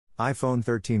iPhone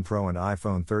 13 Pro and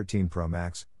iPhone 13 Pro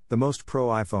Max, the most pro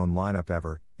iPhone lineup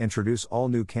ever, introduce all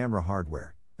new camera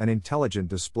hardware, an intelligent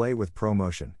display with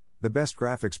ProMotion, the best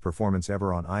graphics performance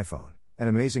ever on iPhone, and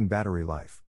amazing battery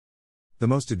life. The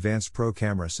most advanced Pro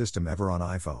camera system ever on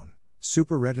iPhone,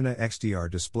 Super Retina XDR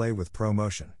display with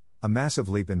ProMotion, a massive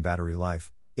leap in battery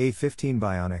life, A15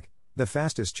 Bionic, the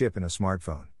fastest chip in a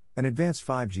smartphone, an advanced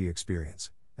 5G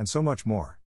experience, and so much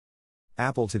more.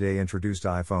 Apple today introduced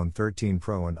iPhone 13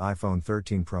 Pro and iPhone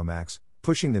 13 Pro Max,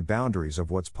 pushing the boundaries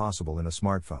of what's possible in a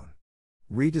smartphone.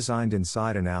 Redesigned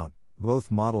inside and out,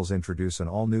 both models introduce an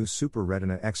all-new Super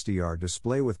Retina XDR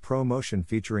display with ProMotion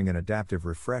featuring an adaptive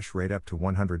refresh rate up to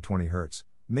 120 Hz,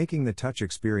 making the touch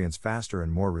experience faster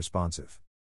and more responsive.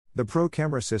 The Pro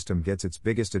camera system gets its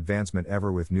biggest advancement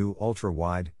ever with new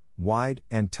ultra-wide, wide,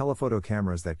 and telephoto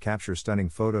cameras that capture stunning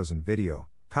photos and video,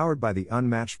 powered by the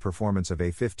unmatched performance of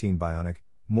A15 Bionic,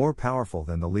 more powerful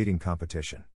than the leading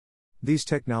competition. These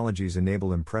technologies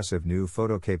enable impressive new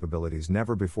photo capabilities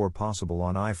never before possible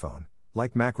on iPhone,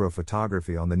 like macro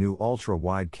photography on the new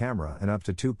ultra-wide camera and up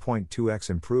to 2.2x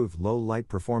improved low-light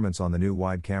performance on the new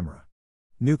wide camera.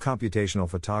 New computational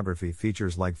photography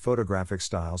features like photographic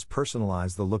styles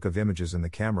personalize the look of images in the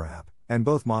camera app, and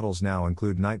both models now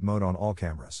include night mode on all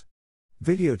cameras.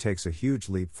 Video takes a huge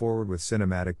leap forward with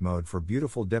cinematic mode for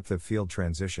beautiful depth of field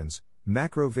transitions,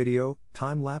 macro video,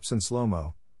 time-lapse and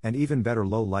slow-mo, and even better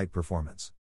low-light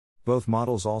performance. Both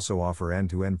models also offer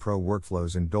end-to-end Pro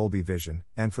workflows in Dolby Vision,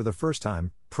 and for the first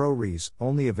time, ProRes,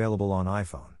 only available on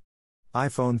iPhone.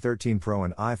 iPhone 13 Pro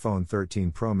and iPhone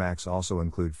 13 Pro Max also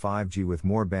include 5G with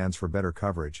more bands for better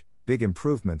coverage, big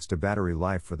improvements to battery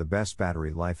life for the best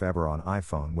battery life ever on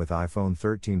iPhone with iPhone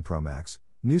 13 Pro Max,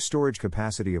 new storage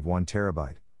capacity of 1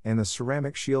 TB, and the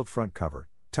ceramic shield front cover,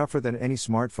 tougher than any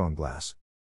smartphone glass.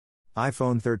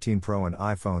 iPhone 13 Pro and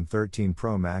iPhone 13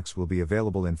 Pro Max will be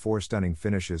available in 4 stunning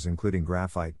finishes including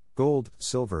graphite, gold,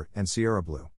 silver, and Sierra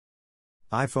Blue.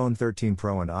 iPhone 13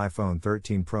 Pro and iPhone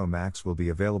 13 Pro Max will be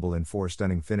available in 4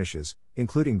 stunning finishes,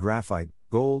 including graphite,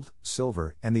 gold,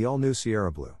 silver, and the all-new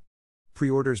Sierra Blue.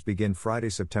 Pre-orders begin Friday,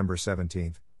 September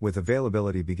 17th, with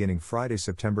availability beginning Friday,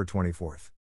 September 24th.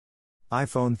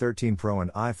 iPhone 13 Pro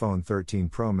and iPhone 13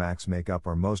 Pro Max make up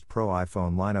our most pro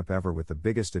iPhone lineup ever with the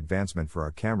biggest advancement for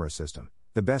our camera system,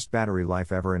 the best battery life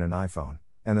ever in an iPhone,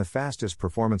 and the fastest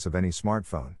performance of any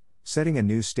smartphone, setting a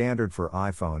new standard for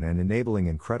iPhone and enabling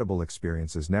incredible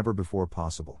experiences never before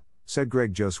possible, said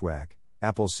Greg Joswiak,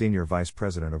 Apple's Senior Vice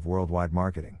President of Worldwide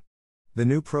Marketing. The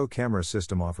new Pro camera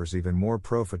system offers even more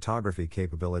pro photography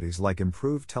capabilities like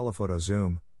improved telephoto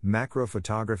zoom, macro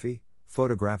photography,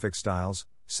 photographic styles,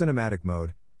 cinematic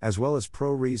mode, as well as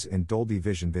ProRes and Dolby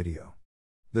Vision video.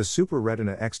 The Super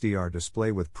Retina XDR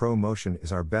display with ProMotion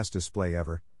is our best display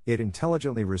ever. It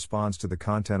intelligently responds to the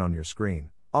content on your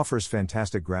screen, offers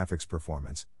fantastic graphics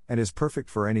performance, and is perfect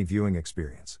for any viewing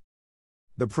experience.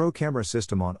 The Pro camera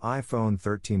system on iPhone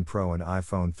 13 Pro and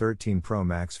iPhone 13 Pro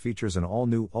Max features an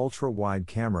all-new ultra-wide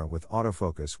camera with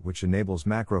autofocus which enables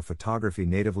macro photography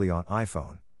natively on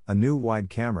iPhone, a new wide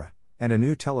camera, and a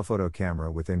new telephoto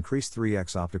camera with increased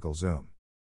 3x optical zoom.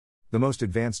 The most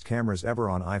advanced cameras ever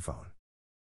on iPhone.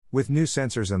 With new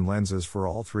sensors and lenses for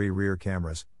all 3 rear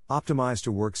cameras, optimized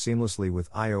to work seamlessly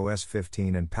with iOS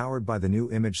 15 and powered by the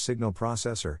new Image Signal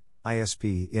Processor,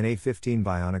 ISP, in A15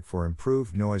 Bionic for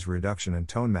improved noise reduction and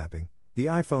tone mapping, the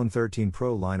iPhone 13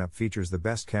 Pro lineup features the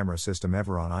best camera system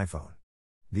ever on iPhone.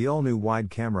 The all-new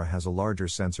wide camera has a larger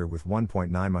sensor with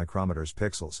 1.9 micrometers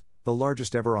pixels, the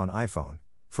largest ever on iPhone,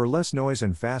 for less noise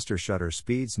and faster shutter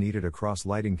speeds needed across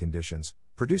lighting conditions,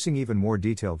 producing even more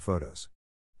detailed photos.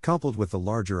 Coupled with the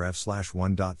larger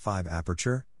f/1.5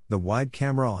 aperture, the wide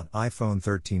camera on iPhone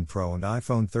 13 Pro and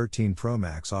iPhone 13 Pro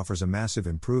Max offers a massive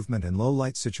improvement in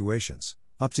low-light situations,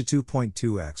 up to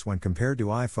 2.2x when compared to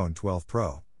iPhone 12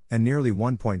 Pro, and nearly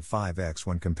 1.5x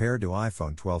when compared to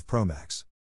iPhone 12 Pro Max.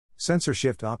 Sensor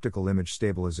Shift Optical Image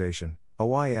Stabilization,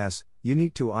 OIS,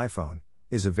 unique to iPhone,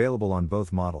 is available on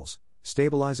both models,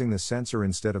 stabilizing the sensor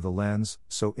instead of the lens,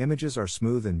 so images are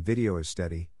smooth and video is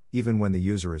steady, even when the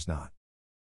user is not.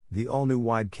 The all-new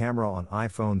wide camera on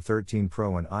iPhone 13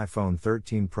 Pro and iPhone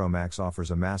 13 Pro Max offers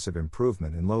a massive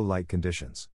improvement in low-light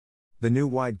conditions. The new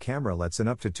wide camera lets in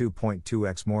up to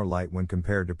 2.2x more light when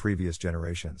compared to previous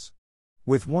generations.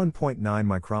 With 1.9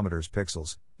 micrometers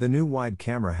pixels, the new wide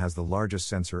camera has the largest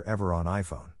sensor ever on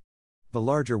iPhone. The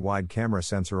larger wide camera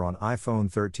sensor on iPhone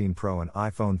 13 Pro and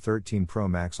iPhone 13 Pro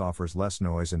Max offers less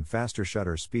noise and faster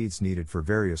shutter speeds needed for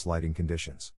various lighting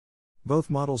conditions. Both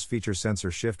models feature sensor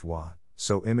shift WA,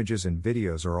 so images and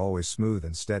videos are always smooth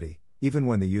and steady, even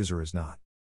when the user is not.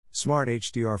 Smart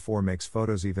HDR4 makes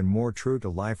photos even more true to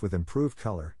life with improved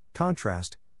color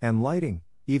contrast, and lighting,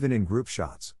 even in group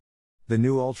shots. The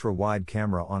new ultra-wide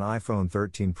camera on iPhone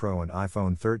 13 Pro and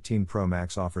iPhone 13 Pro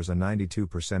Max offers a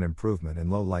 92% improvement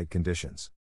in low light conditions.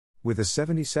 With a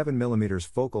 77mm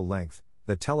focal length,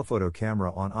 the telephoto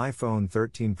camera on iPhone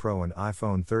 13 Pro and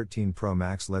iPhone 13 Pro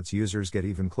Max lets users get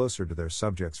even closer to their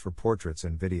subjects for portraits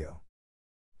and video.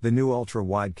 The new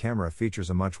ultra-wide camera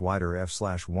features a much wider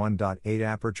f/1.8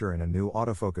 aperture and a new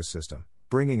autofocus system,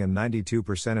 bringing a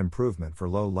 92% improvement for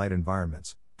low-light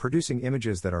environments, producing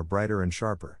images that are brighter and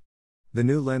sharper. The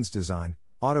new lens design,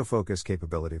 autofocus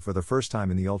capability for the first time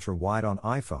in the ultra-wide on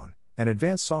iPhone, and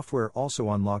advanced software also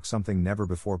unlock something never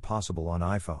before possible on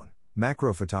iPhone: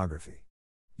 macro photography.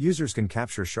 Users can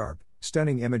capture sharp,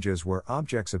 stunning images where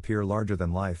objects appear larger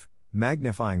than life,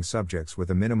 magnifying subjects with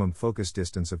a minimum focus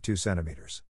distance of 2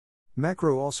 cm.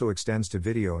 Macro also extends to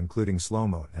video, including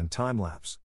slow-mo and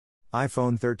time-lapse.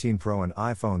 iPhone 13 Pro and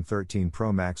iPhone 13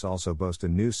 Pro Max also boast a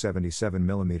new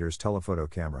 77mm telephoto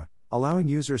camera, allowing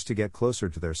users to get closer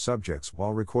to their subjects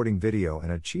while recording video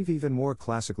and achieve even more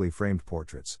classically framed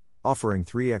portraits, offering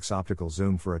 3x optical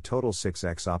zoom for a total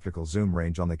 6x optical zoom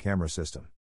range on the camera system.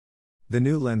 The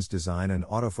new lens design and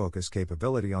autofocus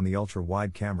capability on the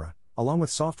ultra-wide camera, along with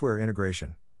software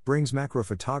integration, brings macro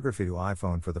photography to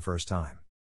iPhone for the first time.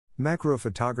 Macro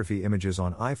photography images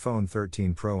on iPhone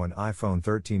 13 Pro and iPhone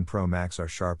 13 Pro Max are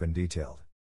sharp and detailed.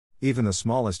 Even the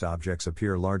smallest objects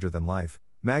appear larger than life,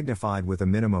 magnified with a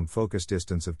minimum focus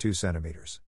distance of 2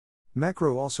 cm.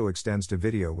 Macro also extends to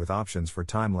video with options for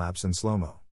time-lapse and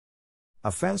slow-mo.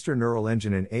 A faster neural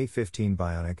engine in A15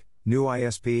 Bionic, new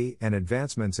ISP, and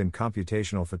advancements in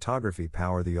computational photography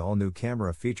power the all-new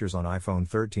camera features on iPhone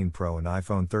 13 Pro and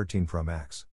iPhone 13 Pro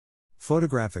Max.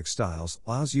 Photographic Styles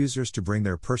allows users to bring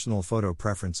their personal photo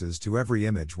preferences to every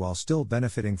image while still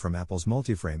benefiting from Apple's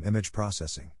multi-frame image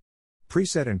processing.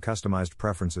 Preset and customized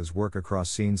preferences work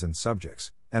across scenes and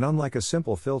subjects, and unlike a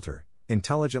simple filter,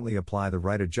 intelligently apply the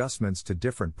right adjustments to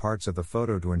different parts of the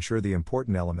photo to ensure the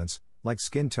important elements, like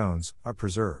skin tones, are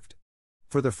preserved.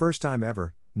 For the first time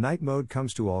ever, night mode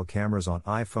comes to all cameras on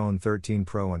iPhone 13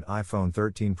 Pro and iPhone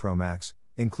 13 Pro Max,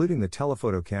 including the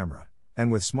telephoto camera,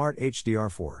 and with Smart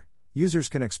HDR4. Users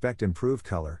can expect improved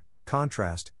color,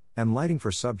 contrast, and lighting for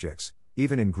subjects,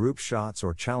 even in group shots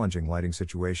or challenging lighting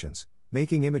situations,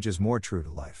 making images more true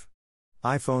to life.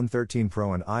 iPhone 13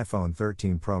 Pro and iPhone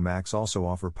 13 Pro Max also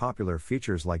offer popular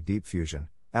features like Deep Fusion,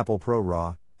 Apple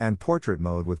ProRAW, and Portrait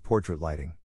Mode with portrait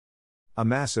lighting. A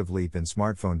massive leap in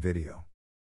smartphone video.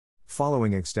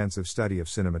 Following extensive study of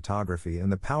cinematography and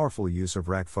the powerful use of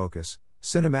rack focus,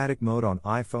 Cinematic Mode on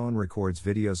iPhone records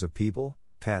videos of people,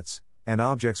 pets, and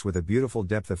objects with a beautiful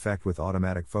depth effect with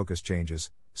automatic focus changes,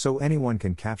 so anyone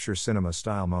can capture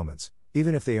cinema-style moments,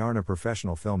 even if they aren't a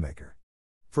professional filmmaker.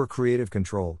 For creative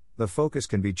control, the focus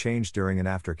can be changed during and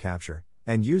after capture,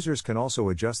 and users can also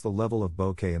adjust the level of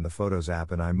bokeh in the Photos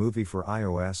app in iMovie for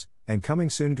iOS, and coming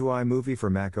soon to iMovie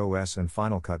for Mac OS and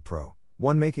Final Cut Pro,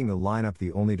 one making the lineup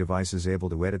the only devices able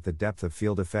to edit the depth of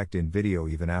field effect in video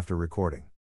even after recording.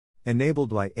 Enabled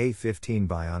by A15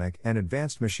 Bionic and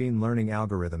advanced machine learning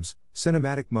algorithms,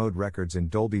 Cinematic Mode records in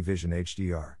Dolby Vision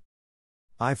HDR.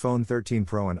 iPhone 13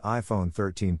 Pro and iPhone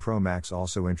 13 Pro Max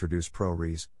also introduce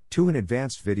ProRes, an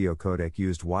advanced video codec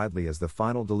used widely as the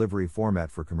final delivery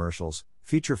format for commercials,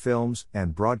 feature films,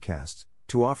 and broadcasts,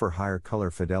 to offer higher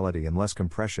color fidelity and less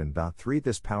compression. 3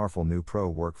 This powerful new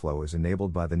Pro workflow is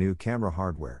enabled by the new camera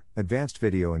hardware, advanced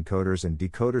video encoders and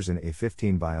decoders in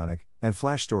A15 Bionic, and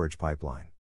flash storage pipeline.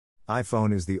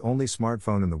 iPhone is the only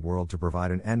smartphone in the world to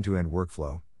provide an end-to-end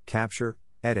workflow, capture,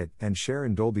 edit, and share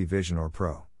in Dolby Vision or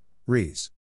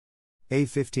ProRes.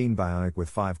 A15 Bionic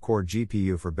with 5-core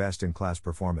GPU for best-in-class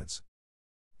performance.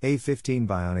 A15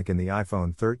 Bionic in the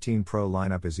iPhone 13 Pro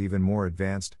lineup is even more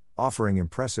advanced, offering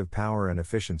impressive power and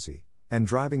efficiency, and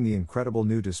driving the incredible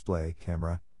new display,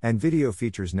 camera, and video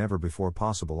features never before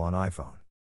possible on iPhone.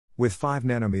 With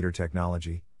 5nm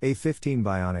technology, A15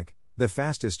 Bionic, the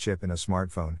fastest chip in a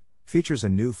smartphone, features a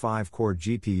new 5-core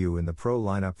GPU in the Pro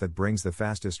lineup that brings the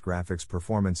fastest graphics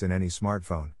performance in any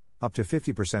smartphone, up to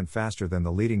 50% faster than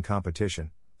the leading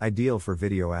competition, ideal for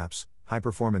video apps,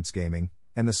 high-performance gaming,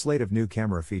 and the slate of new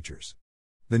camera features.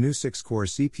 The new 6-core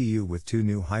CPU with 2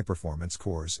 new high-performance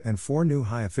cores and 4 new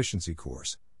high-efficiency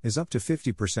cores is up to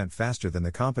 50% faster than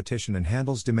the competition and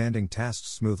handles demanding tasks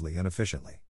smoothly and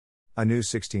efficiently. A new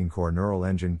 16-core neural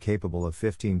engine capable of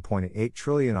 15.8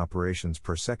 trillion operations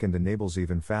per second enables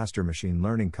even faster machine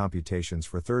learning computations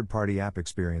for third-party app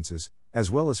experiences, as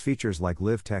well as features like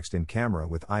Live Text in Camera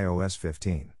with iOS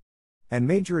 15. And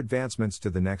major advancements to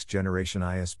the next-generation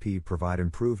ISP provide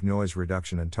improved noise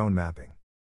reduction and tone mapping.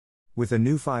 With a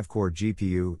new 5-core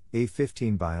GPU,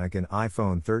 A15 Bionic in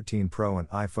iPhone 13 Pro and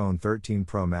iPhone 13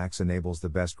 Pro Max enables the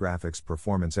best graphics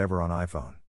performance ever on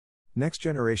iPhone. Next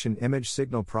generation image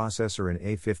signal processor in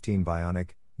A15 Bionic,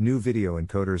 new video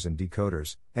encoders and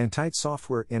decoders, and tight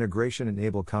software integration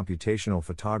enable computational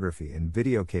photography and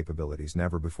video capabilities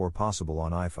never before possible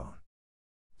on iPhone.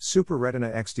 Super Retina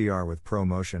XDR with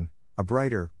ProMotion, a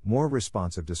brighter, more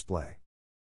responsive display.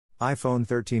 iPhone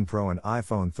 13 Pro and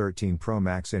iPhone 13 Pro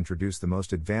Max introduce the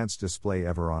most advanced display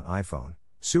ever on iPhone,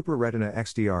 Super Retina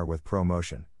XDR with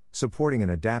ProMotion, supporting an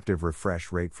adaptive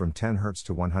refresh rate from 10 Hz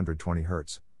to 120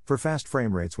 Hz, for fast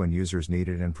frame rates when users need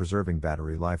it and preserving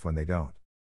battery life when they don't.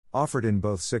 Offered in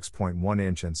both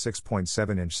 6.1-inch and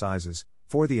 6.7-inch sizes,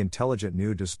 the intelligent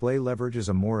new display leverages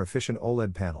a more efficient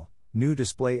OLED panel, new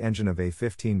display engine of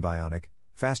A15 Bionic,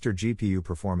 faster GPU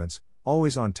performance,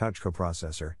 always-on touch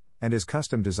coprocessor, and is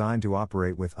custom designed to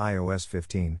operate with iOS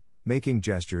 15, making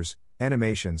gestures,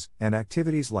 animations, and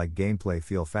activities like gameplay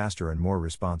feel faster and more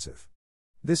responsive.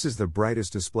 This is the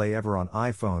brightest display ever on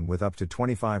iPhone with up to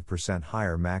 25%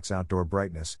 higher max outdoor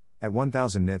brightness, at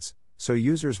 1000 nits, so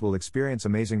users will experience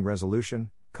amazing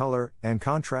resolution, color, and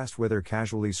contrast whether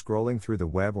casually scrolling through the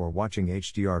web or watching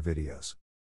HDR videos.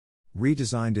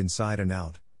 Redesigned inside and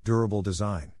out, durable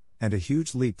design, and a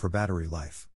huge leap for battery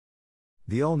life.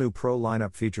 The all-new Pro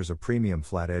lineup features a premium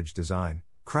flat-edge design,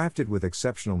 crafted with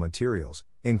exceptional materials,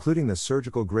 including the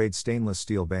surgical-grade stainless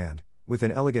steel band, with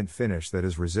an elegant finish that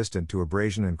is resistant to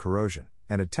abrasion and corrosion,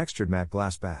 and a textured matte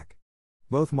glass back.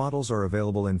 Both models are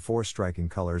available in 4 striking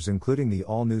colors including the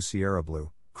all-new Sierra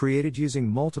Blue, created using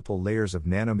multiple layers of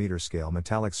nanometer-scale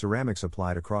metallic ceramics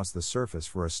applied across the surface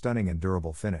for a stunning and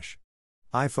durable finish.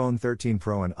 iPhone 13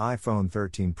 Pro and iPhone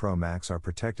 13 Pro Max are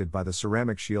protected by the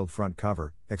Ceramic Shield front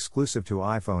cover, exclusive to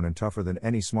iPhone and tougher than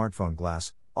any smartphone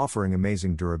glass, offering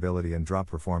amazing durability and drop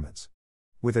performance.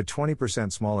 With a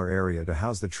 20% smaller area to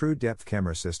house the True Depth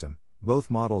camera system, both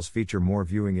models feature more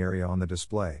viewing area on the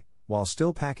display, while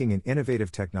still packing in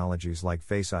innovative technologies like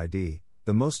Face ID,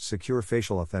 the most secure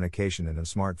facial authentication in a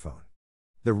smartphone.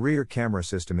 The rear camera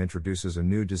system introduces a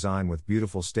new design with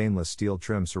beautiful stainless steel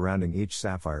trim surrounding each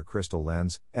sapphire crystal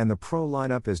lens, and the Pro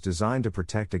lineup is designed to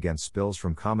protect against spills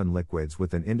from common liquids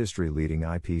with an industry-leading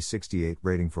IP68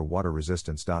 rating for water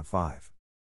resistance. 5.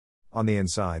 On the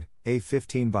inside,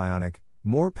 A15 Bionic,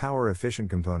 more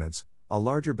power-efficient components, a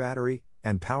larger battery,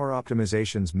 and power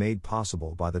optimizations made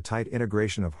possible by the tight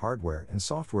integration of hardware and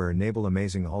software enable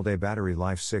amazing all-day battery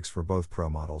life. 6 For both Pro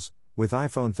models, with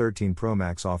iPhone 13 Pro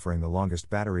Max offering the longest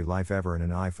battery life ever in an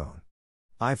iPhone.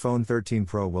 iPhone 13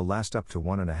 Pro will last up to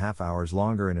 1.5 hours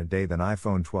longer in a day than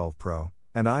iPhone 12 Pro,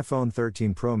 and iPhone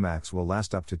 13 Pro Max will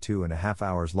last up to 2.5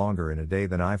 hours longer in a day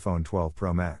than iPhone 12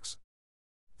 Pro Max.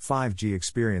 5G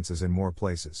experiences in more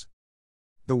places.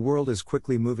 The world is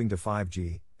quickly moving to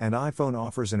 5G, and iPhone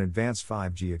offers an advanced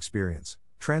 5G experience,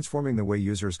 transforming the way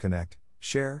users connect,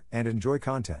 share, and enjoy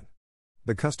content.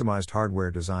 The customized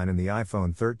hardware design in the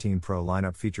iPhone 13 Pro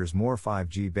lineup features more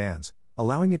 5G bands,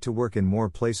 allowing it to work in more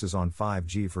places on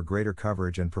 5G for greater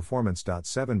coverage and performance.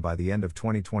 7 By the end of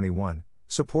 2021,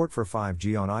 support for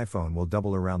 5G on iPhone will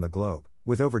double around the globe,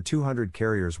 with over 200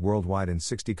 carriers worldwide in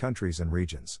 60 countries and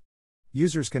regions.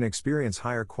 Users can experience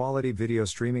higher quality video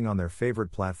streaming on their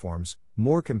favorite platforms,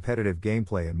 more competitive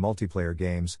gameplay in multiplayer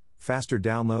games, faster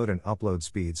download and upload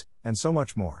speeds, and so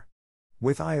much more.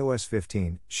 With iOS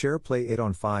 15, SharePlay 8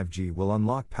 on 5G will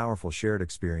unlock powerful shared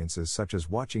experiences such as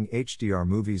watching HDR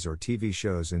movies or TV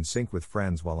shows in sync with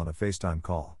friends while on a FaceTime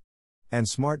call. And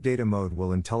Smart Data Mode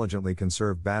will intelligently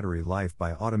conserve battery life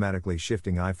by automatically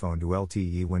shifting iPhone to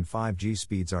LTE when 5G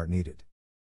speeds aren't needed.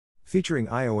 Featuring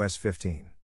iOS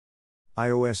 15.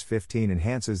 iOS 15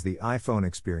 enhances the iPhone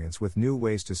experience with new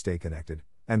ways to stay connected,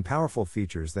 and powerful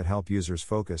features that help users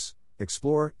focus,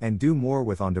 explore, and do more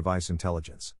with on-device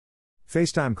intelligence.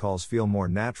 FaceTime calls feel more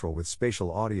natural with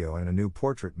spatial audio and a new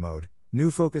portrait mode. New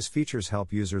focus features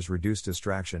help users reduce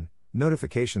distraction,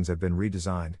 notifications have been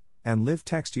redesigned, and Live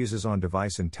Text uses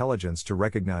on-device intelligence to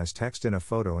recognize text in a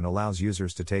photo and allows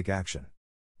users to take action.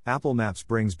 Apple Maps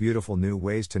brings beautiful new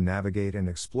ways to navigate and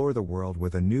explore the world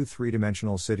with a new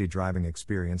 3-dimensional city driving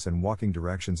experience and walking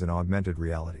directions in augmented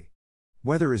reality.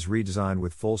 Weather is redesigned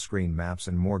with full-screen maps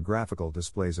and more graphical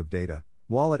displays of data,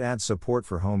 while it adds support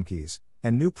for home keys,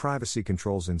 and new privacy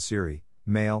controls in Siri,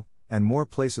 Mail, and more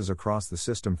places across the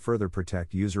system further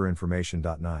protect user information.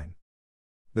 9.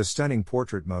 The stunning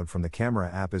portrait mode from the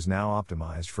camera app is now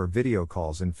optimized for video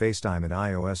calls in FaceTime in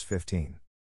iOS 15.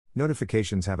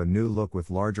 Notifications have a new look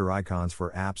with larger icons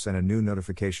for apps and a new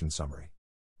notification summary.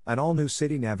 An all-new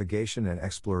city navigation and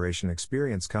exploration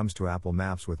experience comes to Apple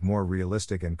Maps with more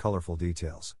realistic and colorful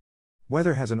details.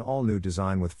 Weather has an all-new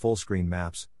design with full-screen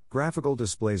maps, graphical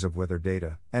displays of weather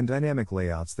data, and dynamic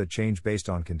layouts that change based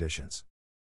on conditions.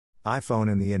 iPhone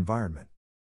and the environment.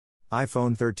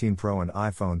 iPhone 13 Pro and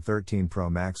iPhone 13 Pro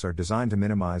Max are designed to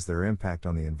minimize their impact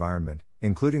on the environment,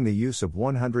 including the use of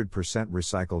 100%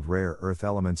 recycled rare earth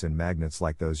elements in magnets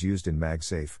like those used in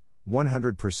MagSafe,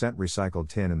 100% recycled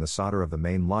tin in the solder of the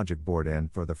main logic board, and,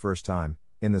 for the first time,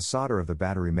 in the solder of the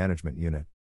battery management unit.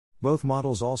 Both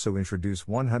models also introduce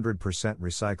 100%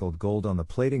 recycled gold on the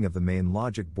plating of the main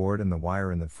logic board and the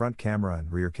wire in the front camera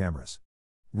and rear cameras.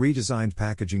 Redesigned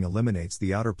packaging eliminates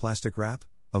the outer plastic wrap,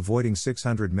 avoiding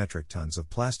 600 metric tons of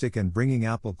plastic and bringing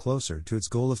Apple closer to its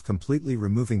goal of completely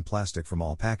removing plastic from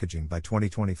all packaging by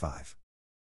 2025.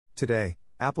 Today,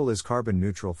 Apple is carbon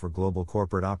neutral for global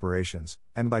corporate operations,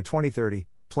 and by 2030,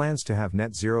 plans to have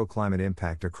net zero climate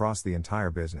impact across the entire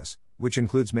business, which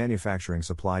includes manufacturing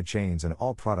supply chains and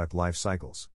all product life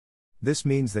cycles. This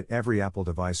means that every Apple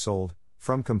device sold,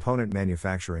 from component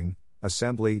manufacturing,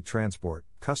 assembly, transport,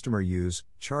 customer use,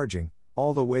 charging,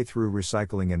 all the way through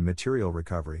recycling and material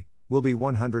recovery, will be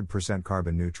 100%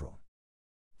 carbon neutral.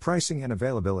 Pricing and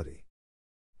availability.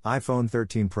 iPhone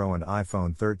 13 Pro and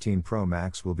iPhone 13 Pro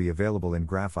Max will be available in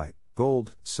graphite,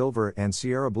 gold, silver, and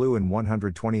Sierra Blue in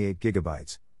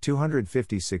 128GB,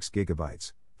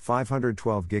 256GB,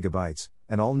 512GB,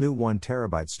 and all new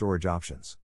 1TB storage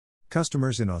options.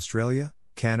 Customers in Australia,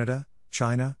 Canada,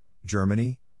 China,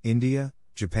 Germany, India,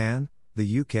 Japan,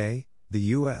 the UK, the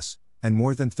US, and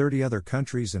more than 30 other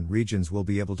countries and regions will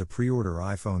be able to pre-order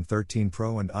iPhone 13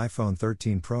 Pro and iPhone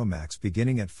 13 Pro Max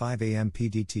beginning at 5 a.m.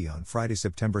 PDT on Friday,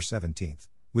 September 17th,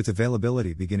 with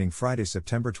availability beginning Friday,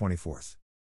 September 24th.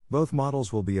 Both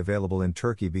models will be available in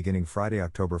Turkey beginning Friday,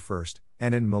 October 1st,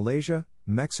 and in Malaysia,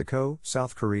 Mexico,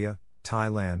 South Korea,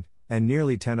 Thailand, and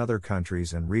nearly 10 other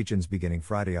countries and regions beginning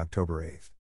Friday, October 8th.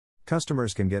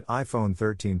 Customers can get iPhone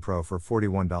 13 Pro for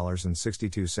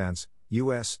 $41.62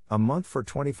 US a month for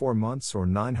 24 months or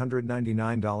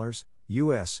 $999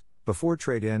 US before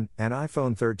trade-in, and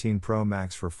iPhone 13 Pro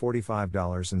Max for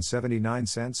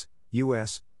 $45.79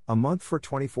 US a month for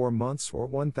 24 months or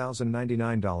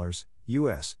 $1,099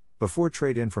 US before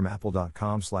trade-in from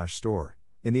apple.com/store,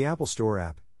 in the Apple Store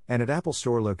app, and at Apple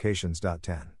Store locations.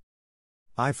 10.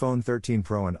 iPhone 13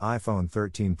 Pro and iPhone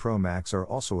 13 Pro Max are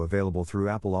also available through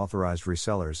Apple authorized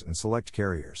resellers and select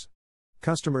carriers.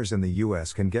 Customers in the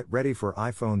US can get ready for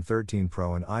iPhone 13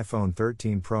 Pro and iPhone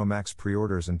 13 Pro Max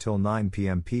pre-orders until 9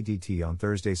 p.m. PDT on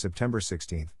Thursday, September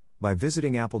 16th, by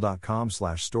visiting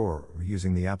apple.com/store or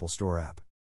using the Apple Store app.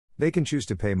 They can choose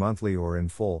to pay monthly or in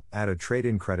full, add a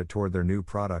trade-in credit toward their new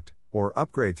product, or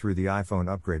upgrade through the iPhone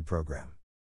Upgrade program.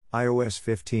 iOS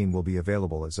 15 will be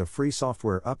available as a free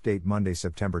software update Monday,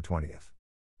 September 20th.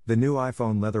 The new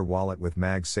iPhone Leather Wallet with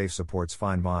MagSafe supports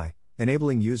Find My,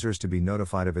 enabling users to be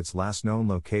notified of its last known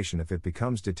location if it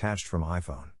becomes detached from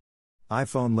iPhone.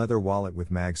 iPhone Leather Wallet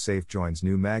with MagSafe joins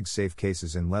new MagSafe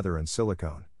cases in leather and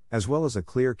silicone, as well as a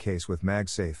clear case with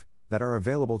MagSafe, that are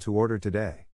available to order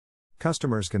today.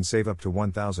 Customers can save up to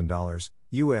 $1,000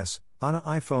 US on an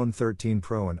iPhone 13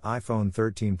 Pro and iPhone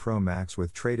 13 Pro Max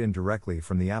with trade-in directly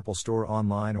from the Apple Store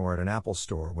online or at an Apple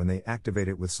Store when they activate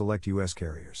it with select US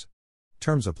carriers.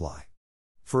 Terms apply.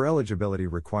 For eligibility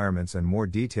requirements and more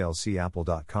details, see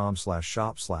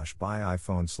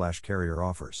apple.com/shop/buy-iPhone/carrier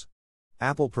offers.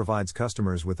 Apple provides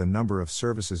customers with a number of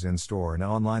services in-store and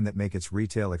online that make its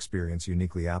retail experience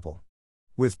uniquely Apple.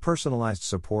 With personalized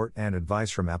support and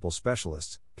advice from Apple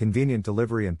specialists, convenient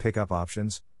delivery and pickup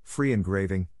options, free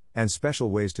engraving, and special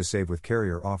ways to save with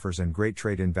carrier offers and great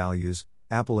trade-in values,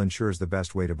 Apple ensures the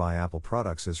best way to buy Apple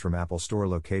products is from Apple Store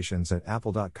locations at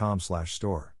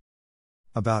apple.com/store.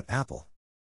 About Apple.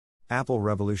 Apple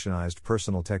revolutionized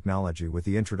personal technology with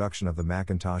the introduction of the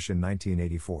Macintosh in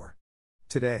 1984.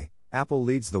 Today, Apple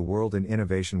leads the world in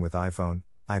innovation with iPhone,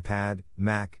 iPad,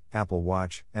 Mac, Apple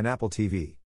Watch, and Apple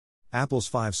TV. Apple's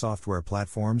 5 software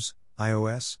platforms,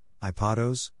 iOS,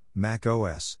 iPadOS,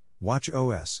 macOS,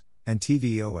 watchOS, and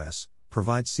tvOS,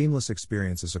 provide seamless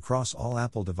experiences across all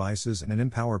Apple devices and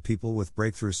empower people with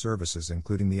breakthrough services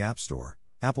including the App Store,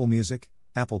 Apple Music,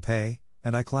 Apple Pay,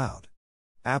 and iCloud.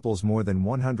 Apple's more than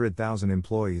 100,000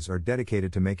 employees are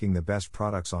dedicated to making the best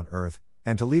products on Earth,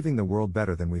 and to leaving the world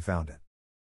better than we found it.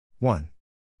 1.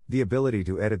 The ability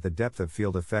to edit the depth of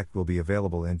field effect will be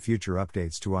available in future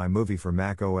updates to iMovie for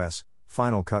Mac OS,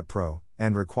 Final Cut Pro,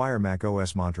 and Require Mac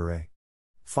OS Monterey.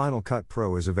 Final Cut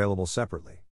Pro is available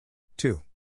separately. 2.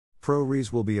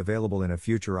 ProRes will be available in a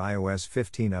future iOS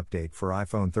 15 update for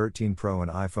iPhone 13 Pro and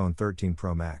iPhone 13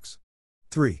 Pro Max.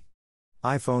 3.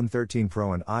 iPhone 13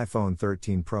 Pro and iPhone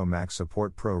 13 Pro Max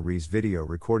support ProRes video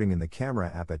recording in the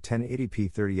camera app at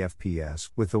 1080p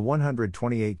 30fps with the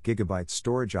 128GB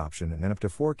storage option and up to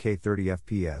 4K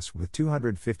 30fps with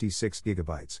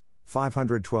 256GB,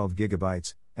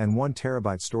 512GB, and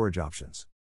 1TB storage options.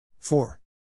 4.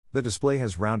 The display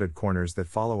has rounded corners that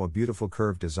follow a beautiful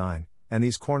curved design, and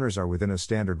these corners are within a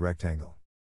standard rectangle.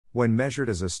 When measured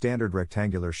as a standard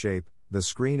rectangular shape, the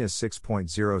screen is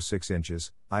 6.06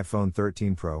 inches, iPhone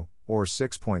 13 Pro, or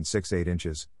 6.68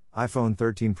 inches, iPhone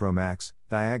 13 Pro Max,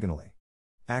 diagonally.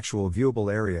 Actual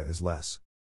viewable area is less.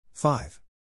 5.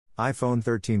 iPhone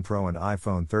 13 Pro and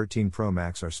iPhone 13 Pro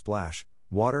Max are splash,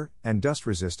 water, and dust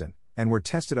resistant, and were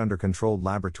tested under controlled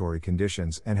laboratory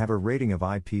conditions and have a rating of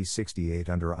IP68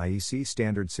 under IEC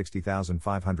standard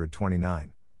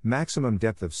 60529, maximum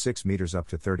depth of 6 meters up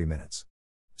to 30 minutes.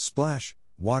 Splash,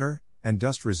 water, and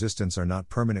dust resistance are not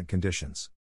permanent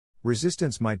conditions.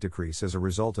 Resistance might decrease as a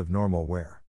result of normal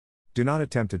wear. Do not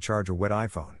attempt to charge a wet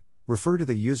iPhone. Refer to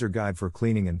the user guide for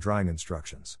cleaning and drying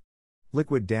instructions.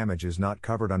 Liquid damage is not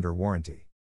covered under warranty.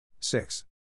 6.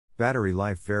 Battery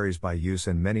life varies by use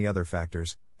and many other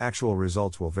factors, actual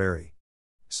results will vary.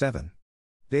 7.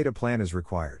 Data plan is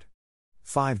required.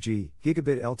 5G,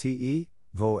 Gigabit LTE,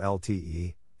 VO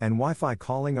LTE, and Wi-Fi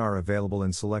calling are available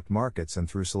in select markets and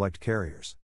through select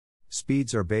carriers.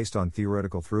 Speeds are based on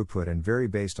theoretical throughput and vary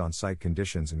based on site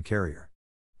conditions and carrier.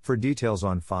 For details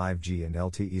on 5G and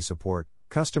LTE support,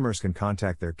 customers can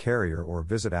contact their carrier or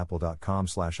visit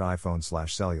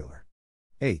apple.com/iphone/cellular.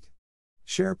 8.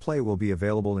 SharePlay will be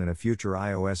available in a future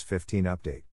iOS 15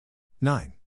 update.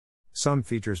 9. Some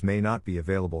features may not be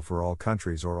available for all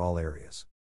countries or all areas.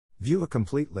 View a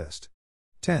complete list.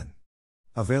 10.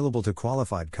 Available to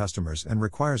qualified customers and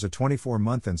requires a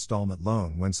 24-month installment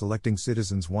loan when selecting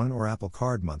Citizens One or Apple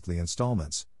Card monthly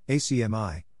installments,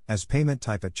 ACMI, as payment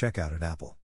type at checkout at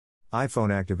Apple.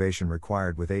 iPhone activation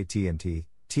required with AT&T,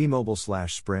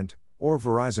 T-Mobile/Sprint, or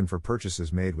Verizon for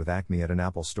purchases made with Acme at an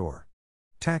Apple store.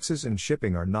 Taxes and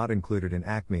shipping are not included in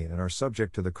Acme and are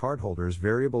subject to the cardholder's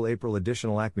variable April.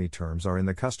 Additional Acme terms are in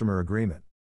the customer agreement.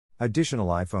 Additional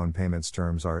iPhone payments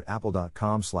terms are at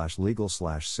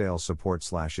apple.com/legal/sales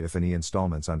support/if any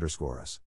installments _ us.